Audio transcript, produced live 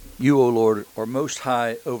You, O Lord, are most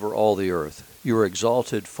high over all the earth. You are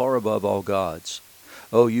exalted far above all gods.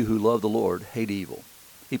 O you who love the Lord, hate evil.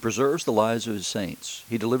 He preserves the lives of his saints.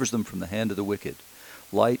 He delivers them from the hand of the wicked.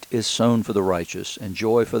 Light is sown for the righteous, and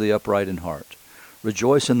joy for the upright in heart.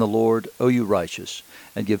 Rejoice in the Lord, O you righteous,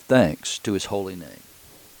 and give thanks to his holy name.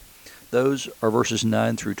 Those are verses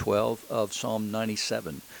 9 through 12 of Psalm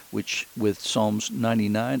 97, which with Psalms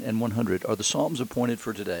 99 and 100 are the psalms appointed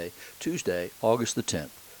for today, Tuesday, August the 10th,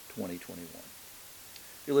 2021.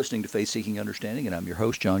 You're listening to Faith Seeking Understanding, and I'm your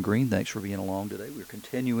host, John Green. Thanks for being along today. We're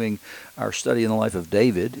continuing our study in the life of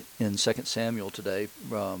David in 2 Samuel today,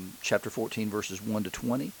 chapter 14, verses 1 to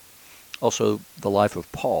 20. Also, the life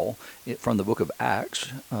of Paul from the book of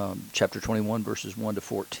Acts, chapter 21, verses 1 to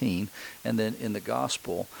 14. And then in the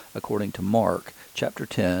Gospel, according to Mark, chapter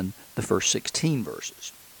 10, the first 16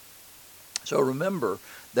 verses. So remember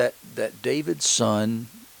that David's son,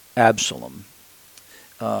 Absalom,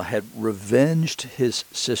 had revenged his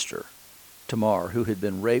sister, Tamar, who had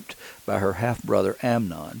been raped by her half-brother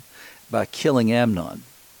Amnon, by killing Amnon.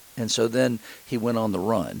 And so then he went on the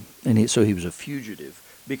run, and so he was a fugitive,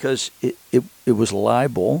 because it was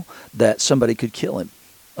liable that somebody could kill him.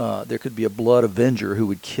 There could be a blood avenger who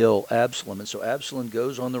would kill Absalom. And so Absalom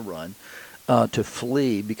goes on the run to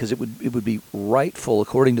flee, because it would be rightful,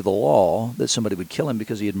 according to the law, that somebody would kill him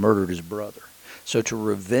because he had murdered his brother. So to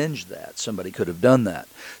revenge that, somebody could have done that.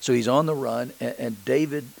 So he's on the run, and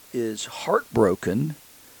David is heartbroken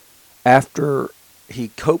after he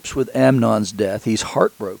copes with Amnon's death. He's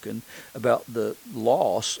heartbroken about the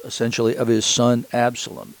loss, essentially, of his son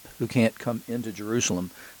Absalom, who can't come into Jerusalem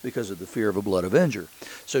because of the fear of a blood avenger.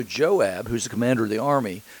 So Joab, who's the commander of the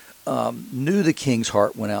army, knew the king's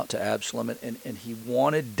heart went out to Absalom, and he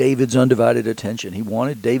wanted David's undivided attention. He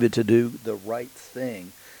wanted David to do the right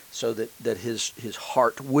thing so that his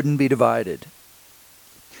heart wouldn't be divided.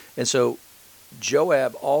 And so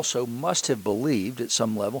Joab also must have believed at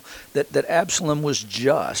some level that Absalom was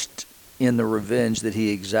just in the revenge that he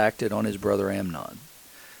exacted on his brother Amnon.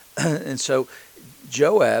 And so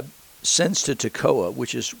Joab sends to Tekoa,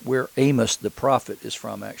 which is where Amos the prophet is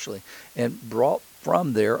from, actually, and brought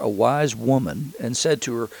from there a wise woman and said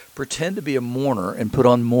to her, "Pretend to be a mourner and put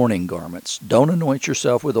on mourning garments. Don't anoint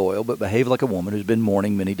yourself with oil, but behave like a woman who's been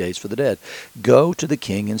mourning many days for the dead. Go to the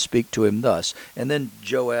king and speak to him thus." And then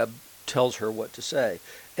Joab tells her what to say.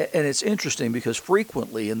 And it's interesting because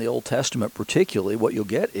frequently in the Old Testament particularly, what you'll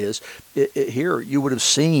get is, here you would have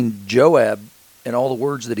seen Joab and all the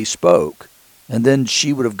words that he spoke, and then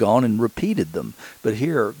she would have gone and repeated them. But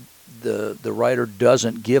here the writer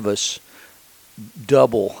doesn't give us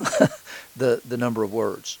double the number of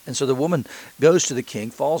words. And so the woman goes to the king,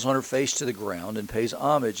 falls on her face to the ground, and pays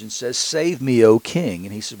homage and says, "Save me, O king."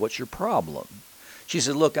 And he said, "What's your problem?" She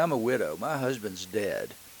said, "Look, I'm a widow. My husband's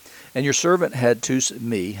dead. And your servant had two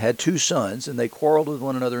sons, and they quarreled with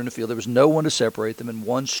one another in the field. There was no one to separate them, and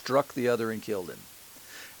one struck the other and killed him.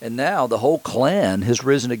 And now the whole clan has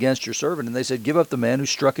risen against your servant, and they said, 'Give up the man who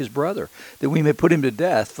struck his brother, that we may put him to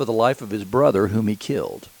death for the life of his brother whom he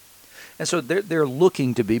killed.'" And so they're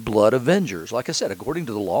looking to be blood avengers. Like I said, according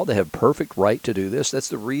to the law, they have perfect right to do this. That's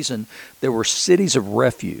the reason there were cities of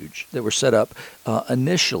refuge that were set up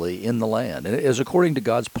initially in the land. And it is according to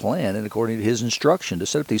God's plan and according to his instruction to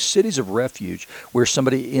set up these cities of refuge where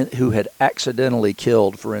somebody who had accidentally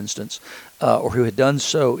killed, for instance, or who had done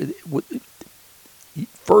so,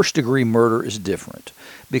 first-degree murder is different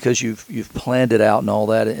because you've planned it out and all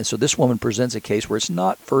that. And so this woman presents a case where it's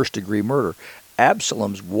not first-degree murder.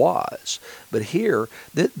 Absalom's was. But here,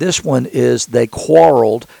 this one is they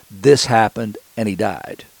quarreled, this happened, and he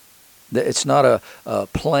died. It's not a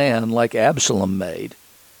plan like Absalom made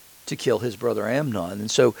to kill his brother Amnon. And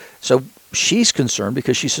so she's concerned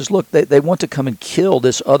because she says, look, they want to come and kill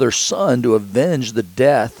this other son to avenge the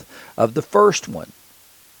death of the first one.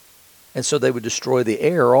 And so they would destroy the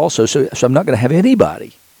heir also. So I'm not going to have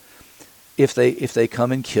anybody if they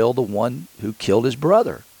come and kill the one who killed his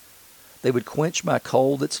brother. They would quench my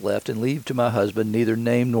coal that's left and leave to my husband neither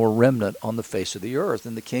name nor remnant on the face of the earth.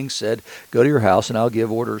 And the king said, "Go to your house, and I'll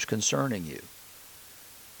give orders concerning you."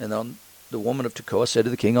 And then the woman of Tekoa said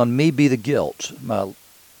to the king, "On me be the guilt, my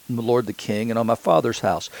lord the king, and on my father's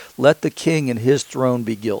house. Let the king and his throne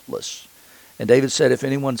be guiltless." And David said, "If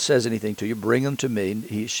anyone says anything to you, bring him to me, and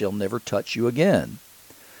he shall never touch you again."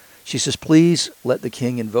 She says, "Please let the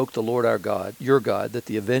king invoke the Lord our God, your God, that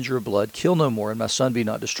the avenger of blood kill no more, and my son be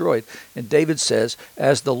not destroyed." And David says,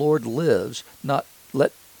 "As the Lord lives, not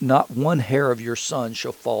one hair of your son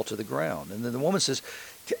shall fall to the ground." And then the woman says,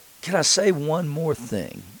 "Can I say one more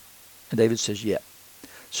thing?" And David says, "Yeah."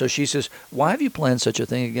 So she says, "Why have you planned such a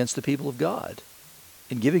thing against the people of God?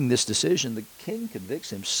 In giving this decision, the king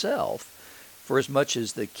convicts himself, for as much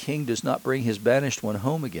as the king does not bring his banished one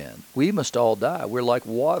home again. We must all die. We're like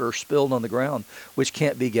water spilled on the ground, which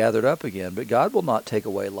can't be gathered up again. But God will not take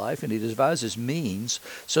away life, and he devises means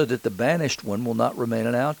so that the banished one will not remain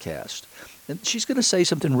an outcast. And she's going to say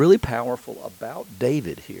something really powerful about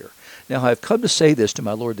David here. Now I have come to say this to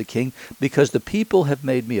my lord the king, because the people have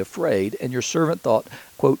made me afraid, and your servant thought,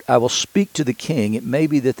 quote, I will speak to the king. It may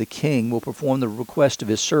be that the king will perform the request of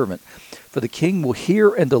his servant. For the king will hear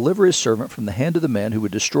and deliver his servant from the hand of the man who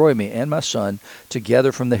would destroy me and my son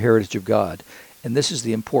together from the heritage of God. And this is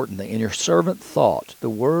the important thing. And your servant thought, the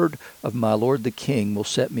word of my lord the king will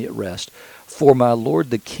set me at rest. For my lord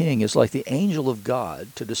the king is like the angel of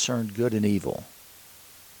God to discern good and evil.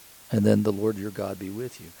 And then the Lord your God be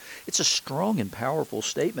with you. It's a strong and powerful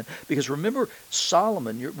statement, because remember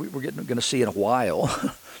Solomon, we're going to see in a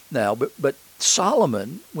while now, but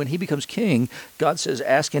Solomon, when he becomes king, God says,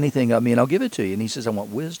 ask anything of me and I'll give it to you. And he says, I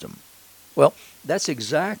want wisdom. Well, that's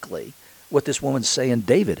exactly what this woman's saying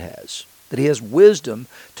David has, that he has wisdom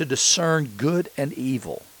to discern good and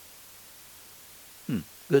evil.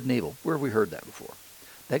 Good and evil. Where have we heard that before?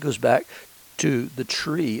 That goes back to the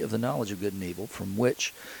tree of the knowledge of good and evil, from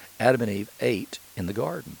which Adam and Eve ate in the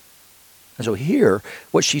garden. And so here,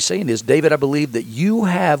 what she's saying is, David, I believe that you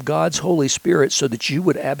have God's Holy Spirit so that you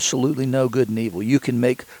would absolutely know good and evil. You can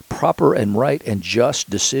make proper and right and just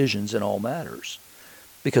decisions in all matters,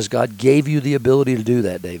 because God gave you the ability to do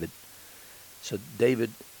that, David. So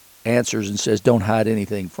David answers and says, don't hide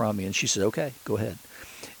anything from me. And she says, okay, go ahead.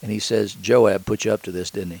 And he says, Joab put you up to this,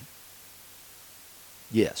 didn't he?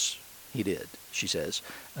 Yes, he did, she says.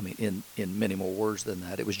 I mean, in many more words than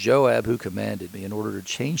that. It was Joab who commanded me in order to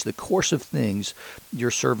change the course of things. Your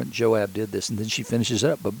servant Joab did this. And then she finishes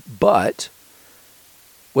up. But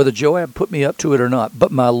whether Joab put me up to it or not,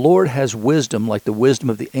 but my Lord has wisdom like the wisdom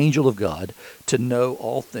of the angel of God to know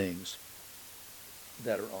all things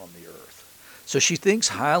that are on the earth. So she thinks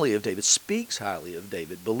highly of David, speaks highly of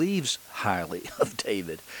David, believes highly of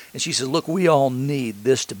David. And she says, look, we all need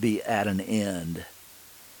this to be at an end.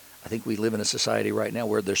 I think we live in a society right now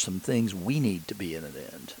where there's some things we need to be at an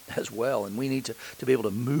end as well. And we need to be able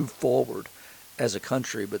to move forward as a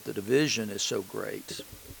country. But the division is so great.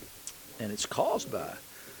 And it's caused by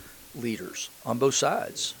leaders on both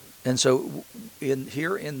sides. And so in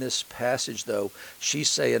this passage, though, she's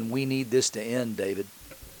saying we need this to end, David.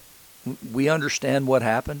 We understand what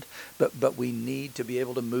happened, but we need to be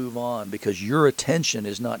able to move on, because your attention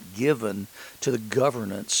is not given to the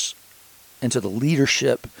governance and to the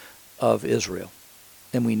leadership of Israel.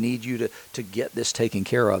 And we need you to get this taken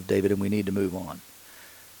care of, David, and we need to move on.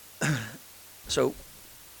 So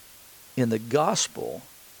in the gospel,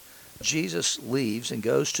 Jesus leaves and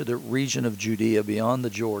goes to the region of Judea beyond the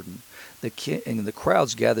Jordan. And the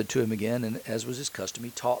crowds gathered to him again, and as was his custom, he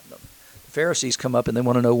taught them. Pharisees come up and they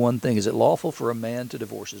want to know one thing. Is it lawful for a man to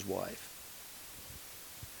divorce his wife?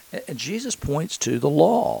 And Jesus points to the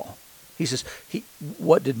law. He says,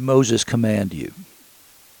 what did Moses command you?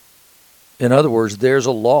 In other words, there's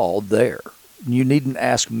a law there. You needn't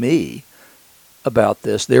ask me about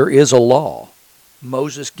this. There is a law.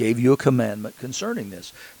 Moses gave you a commandment concerning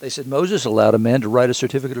this. They said, Moses allowed a man to write a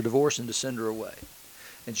certificate of divorce and to send her away.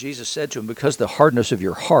 And Jesus said to him, because of the hardness of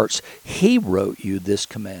your hearts, he wrote you this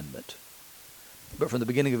commandment. But from the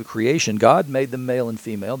beginning of creation, God made them male and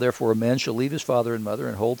female. Therefore, a man shall leave his father and mother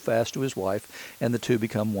and hold fast to his wife, and the two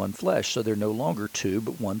become one flesh. So they're no longer two,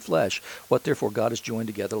 but one flesh. What therefore God has joined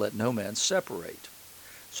together, let no man separate.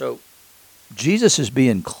 So Jesus is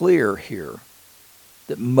being clear here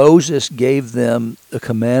that Moses gave them a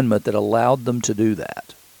commandment that allowed them to do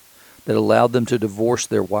that allowed them to divorce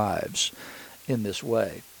their wives in this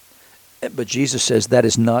way. But Jesus says that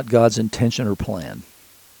is not God's intention or plan.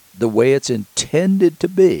 The way it's intended to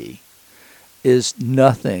be is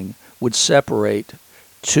nothing would separate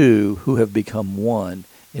two who have become one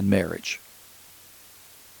in marriage.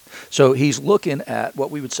 So he's looking at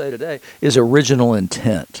what we would say today is original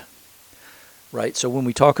intent, right? So when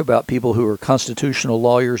we talk about people who are constitutional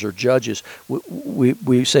lawyers or judges,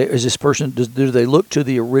 we say, is this person, do they look to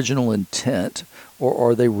the original intent, or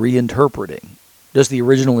are they reinterpreting? Does the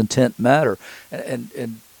original intent matter?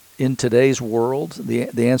 And in today's world,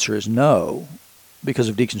 the answer is no, because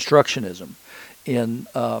of deconstructionism. In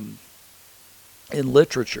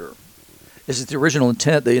literature, is that the original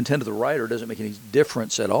intent, the intent of the writer, doesn't make any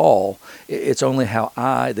difference at all. It's only how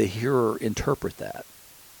I, the hearer, interpret that.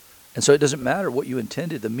 And so it doesn't matter what you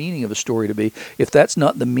intended the meaning of a story to be. If that's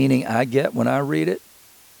not the meaning I get when I read it,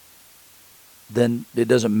 then it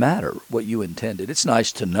doesn't matter what you intended. It's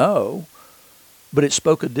nice to know, but it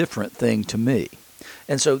spoke a different thing to me.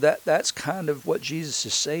 And so that's kind of what Jesus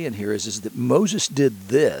is saying here is that Moses did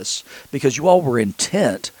this because you all were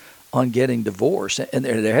intent on getting divorced, and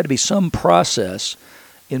there had to be some process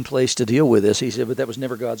in place to deal with this. He said, but that was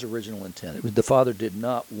never God's original intent. The Father did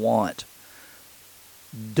not want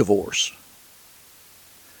divorce.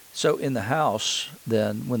 So in the house,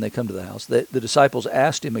 then, when they come to the house, the disciples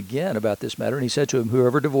asked him again about this matter, and he said to him,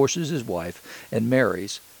 whoever divorces his wife and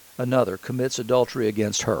marries another commits adultery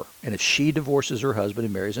against her. And if she divorces her husband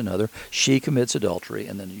and marries another, she commits adultery,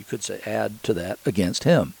 and then you could say add to that against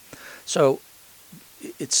him. So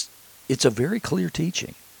it's a very clear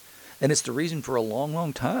teaching. And it's the reason for a long,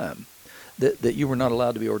 long time that you were not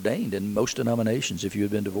allowed to be ordained in most denominations if you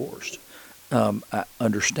had been divorced. I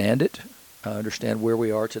understand it. I understand where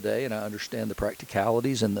we are today, and I understand the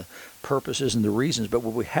practicalities and the purposes and the reasons. But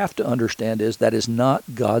what we have to understand is that is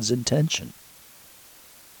not God's intention.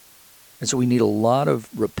 And so we need a lot of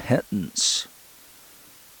repentance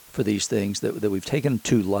for these things that we've taken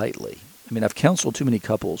too lightly. I mean, I've counseled too many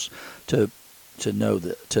couples to know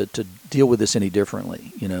that to deal with this any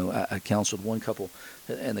differently. You know, I counseled one couple,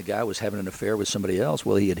 and the guy was having an affair with somebody else.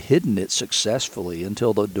 Well, he had hidden it successfully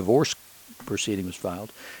until the divorce proceeding was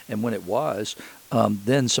filed, and when it was,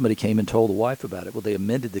 then somebody came and told the wife about it. Well, they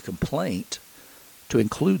amended the complaint to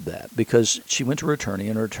include that because she went to her attorney,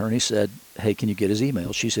 and her attorney said, hey, can you get his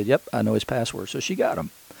email? She said, yep, I know his password. So she got him.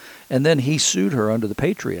 And then he sued her under the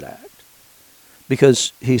Patriot Act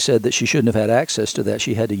because he said that she shouldn't have had access to that.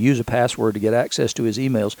 She had to use a password to get access to his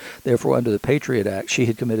emails. Therefore, under the Patriot Act, she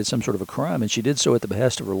had committed some sort of a crime, and she did so at the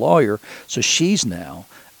behest of her lawyer. So she's now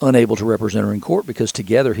unable to represent her in court because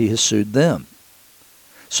together he has sued them.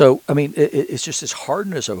 So, I mean, it's just this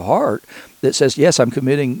hardness of heart that says, yes, I'm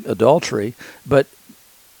committing adultery, but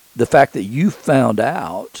the fact that you found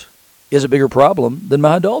out is a bigger problem than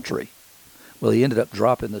my adultery. Well, he ended up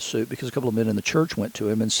dropping the suit because a couple of men in the church went to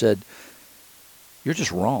him and said, you're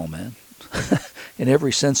just wrong, man, in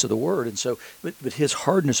every sense of the word. And so, but his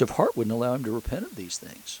hardness of heart wouldn't allow him to repent of these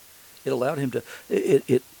things. It allowed him to,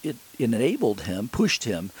 it enabled him, pushed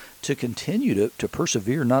him to continue to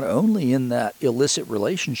persevere not only in that illicit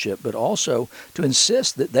relationship, but also to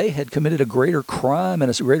insist that they had committed a greater crime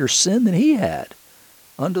and a greater sin than he had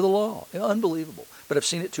under the law. Unbelievable. But I've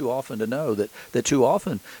seen it too often to know that too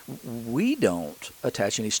often we don't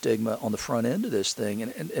attach any stigma on the front end of this thing.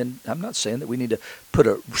 And I'm not saying that we need to put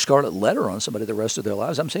a scarlet letter on somebody the rest of their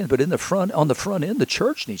lives. I'm saying, but on the front end, the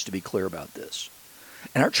church needs to be clear about this.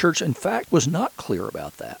 And our church, in fact, was not clear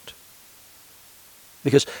about that.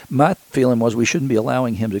 Because my feeling was we shouldn't be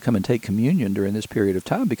allowing him to come and take communion during this period of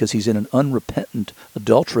time because he's in an unrepentant,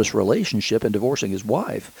 adulterous relationship and divorcing his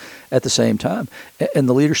wife at the same time. And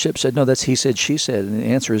the leadership said, no, that's he said, she said. And the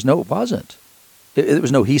answer is no, it wasn't. It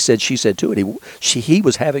was no he said, she said to it. He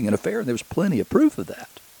was having an affair, and there was plenty of proof of that.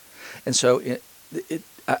 And so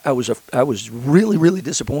I was really, really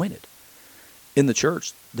disappointed in the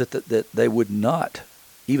church that they would not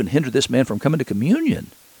even hinder this man from coming to communion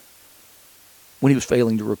when he was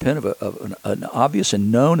failing to repent of an obvious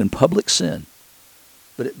and known and public sin.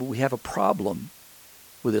 But we have a problem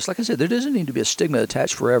with this. Like I said, there doesn't need to be a stigma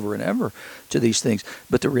attached forever and ever to these things.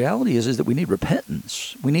 But the reality is that we need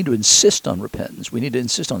repentance. We need to insist on repentance. We need to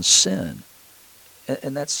insist on sin.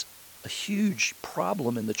 And that's a huge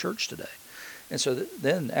problem in the church today. And so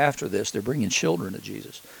then after this, they're bringing children to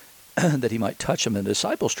Jesus that he might touch them. And the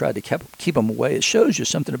disciples tried to keep them away. It shows you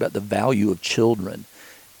something about the value of children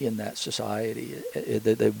in that society.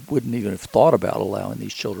 They wouldn't even have thought about allowing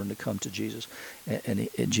these children to come to Jesus. And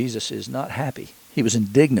Jesus is not happy. He was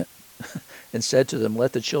indignant and said to them,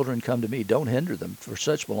 let the children come to me. Don't hinder them, for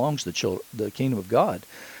such belongs the kingdom of God.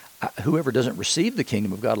 Whoever doesn't receive the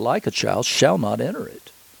kingdom of God like a child shall not enter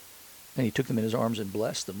it. And he took them in his arms and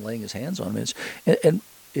blessed them, laying his hands on them.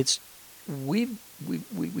 We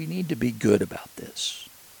need to be good about this.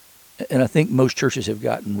 And I think most churches have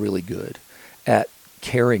gotten really good at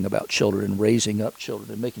caring about children and raising up children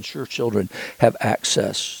and making sure children have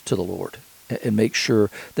access to the Lord and make sure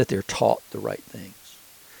that they're taught the right things.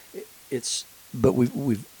 But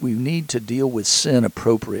we need to deal with sin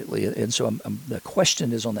appropriately. And so the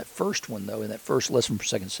question is on that first one, though, in that first lesson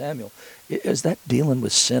from 2 Samuel, is that dealing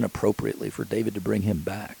with sin appropriately for David to bring him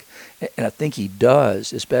back? And I think he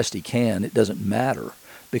does as best he can. It doesn't matter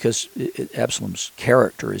because Absalom's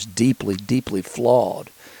character is deeply, deeply flawed,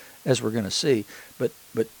 as we're going to see.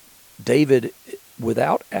 But David,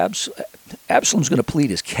 without Absalom's going to plead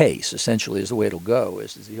his case, essentially, is the way it'll go,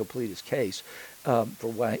 is he'll plead his case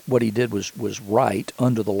for what he did was right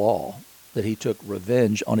under the law, that he took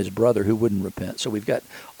revenge on his brother who wouldn't repent. So we've got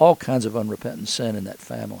all kinds of unrepentant sin in that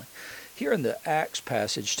family. Here in the Acts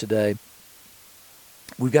passage today,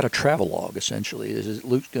 we've got a travelogue, essentially.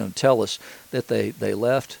 Luke's going to tell us that they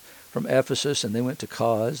left from Ephesus, and they went to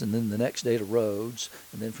Cos, and then the next day to Rhodes,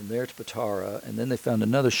 and then from there to Patara, and then they found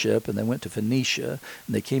another ship, and they went to Phoenicia,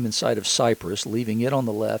 and they came in sight of Cyprus, leaving it on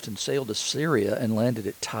the left, and sailed to Syria and landed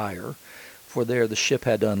at Tyre. For there the ship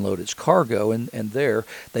had to unload its cargo, and there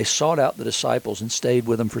they sought out the disciples and stayed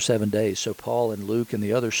with them for 7 days. So Paul and Luke and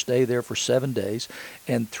the others stay there for 7 days,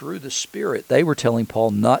 and through the Spirit they were telling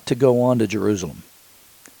Paul not to go on to Jerusalem.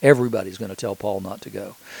 Everybody's going to tell Paul not to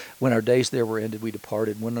go. When our days there were ended, we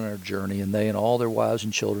departed, went on our journey, and they and all their wives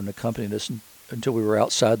and children accompanied us until we were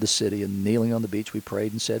outside the city, and kneeling on the beach we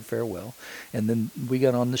prayed and said farewell. And then we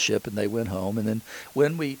got on the ship, and they went home. And then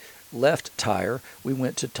when we left Tyre, we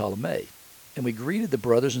went to Ptolemy, and we greeted the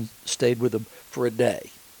brothers and stayed with them for a day.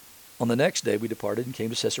 On the next day we departed and came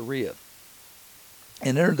to Caesarea,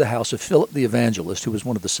 and entered the house of Philip the evangelist, who was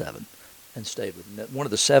one of the 7, and stayed with him. One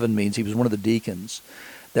of the 7 means he was one of the deacons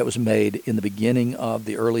that was made in the beginning of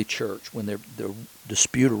the early church when the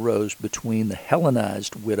dispute arose between the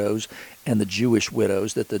Hellenized widows and the Jewish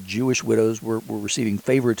widows, that the Jewish widows were receiving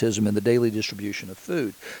favoritism in the daily distribution of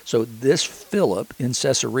food. So this Philip in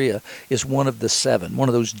Caesarea is one of the 7, one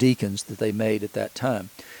of those deacons that they made at that time.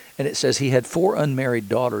 And it says he had 4 unmarried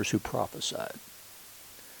daughters who prophesied.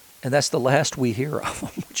 And that's the last we hear of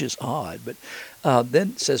them, which is odd. But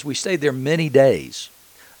then it says, we stayed there many days.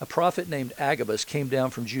 A prophet named Agabus came down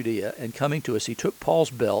from Judea, and coming to us, he took Paul's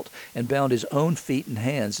belt and bound his own feet and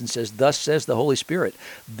hands, and says, thus says the Holy Spirit,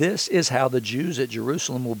 this is how the Jews at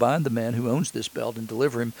Jerusalem will bind the man who owns this belt and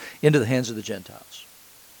deliver him into the hands of the Gentiles.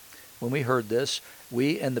 When we heard this,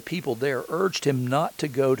 we and the people there urged him not to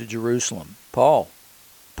go to Jerusalem. Paul,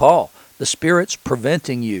 the Spirit's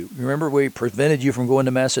preventing you. Remember we prevented you from going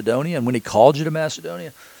to Macedonia, and when he called you to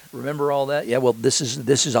Macedonia, remember all that? Yeah, well, this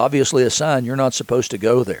is obviously a sign you're not supposed to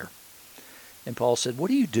go there. And Paul said,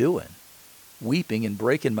 what are you doing? Weeping and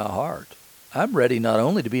breaking my heart. I'm ready not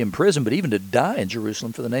only to be in prison, but even to die in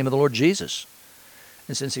Jerusalem for the name of the Lord Jesus.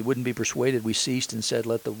 And since he wouldn't be persuaded, we ceased and said,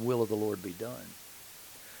 let the will of the Lord be done.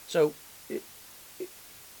 So it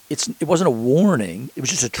wasn't a warning. It was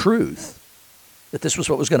just a truth that this was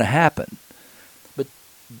what was going to happen.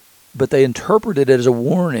 But they interpreted it as a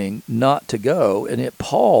warning not to go, and yet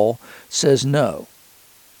Paul says no.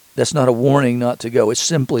 That's not a warning not to go. It's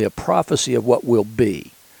simply a prophecy of what will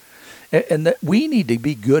be. And that we need to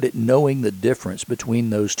be good at knowing the difference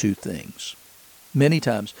between those two things. Many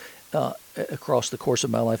times across the course of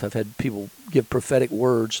my life, I've had people give prophetic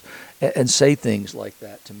words and say things like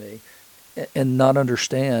that to me and not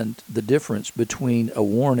understand the difference between a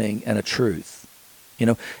warning and a truth. You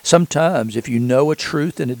know, sometimes if you know a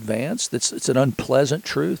truth in advance, it's an unpleasant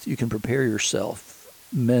truth, you can prepare yourself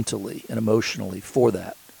mentally and emotionally for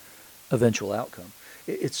that eventual outcome.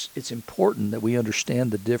 It's important that we understand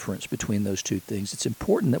the difference between those two things. It's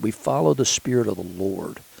important that we follow the Spirit of the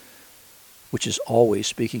Lord, which is always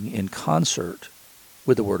speaking in concert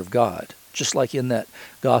with the Word of God. Just like in that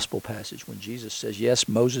gospel passage when Jesus says, yes,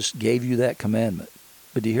 Moses gave you that commandment.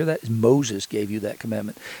 But do you hear that? Moses gave you that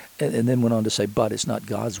commandment. And then went on to say, but it's not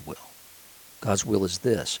God's will. God's will is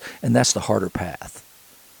this. And that's the harder path.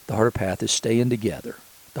 The harder path is staying together.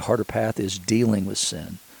 The harder path is dealing with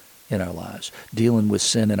sin in our lives, dealing with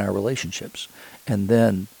sin in our relationships, and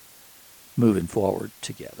then moving forward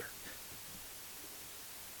together.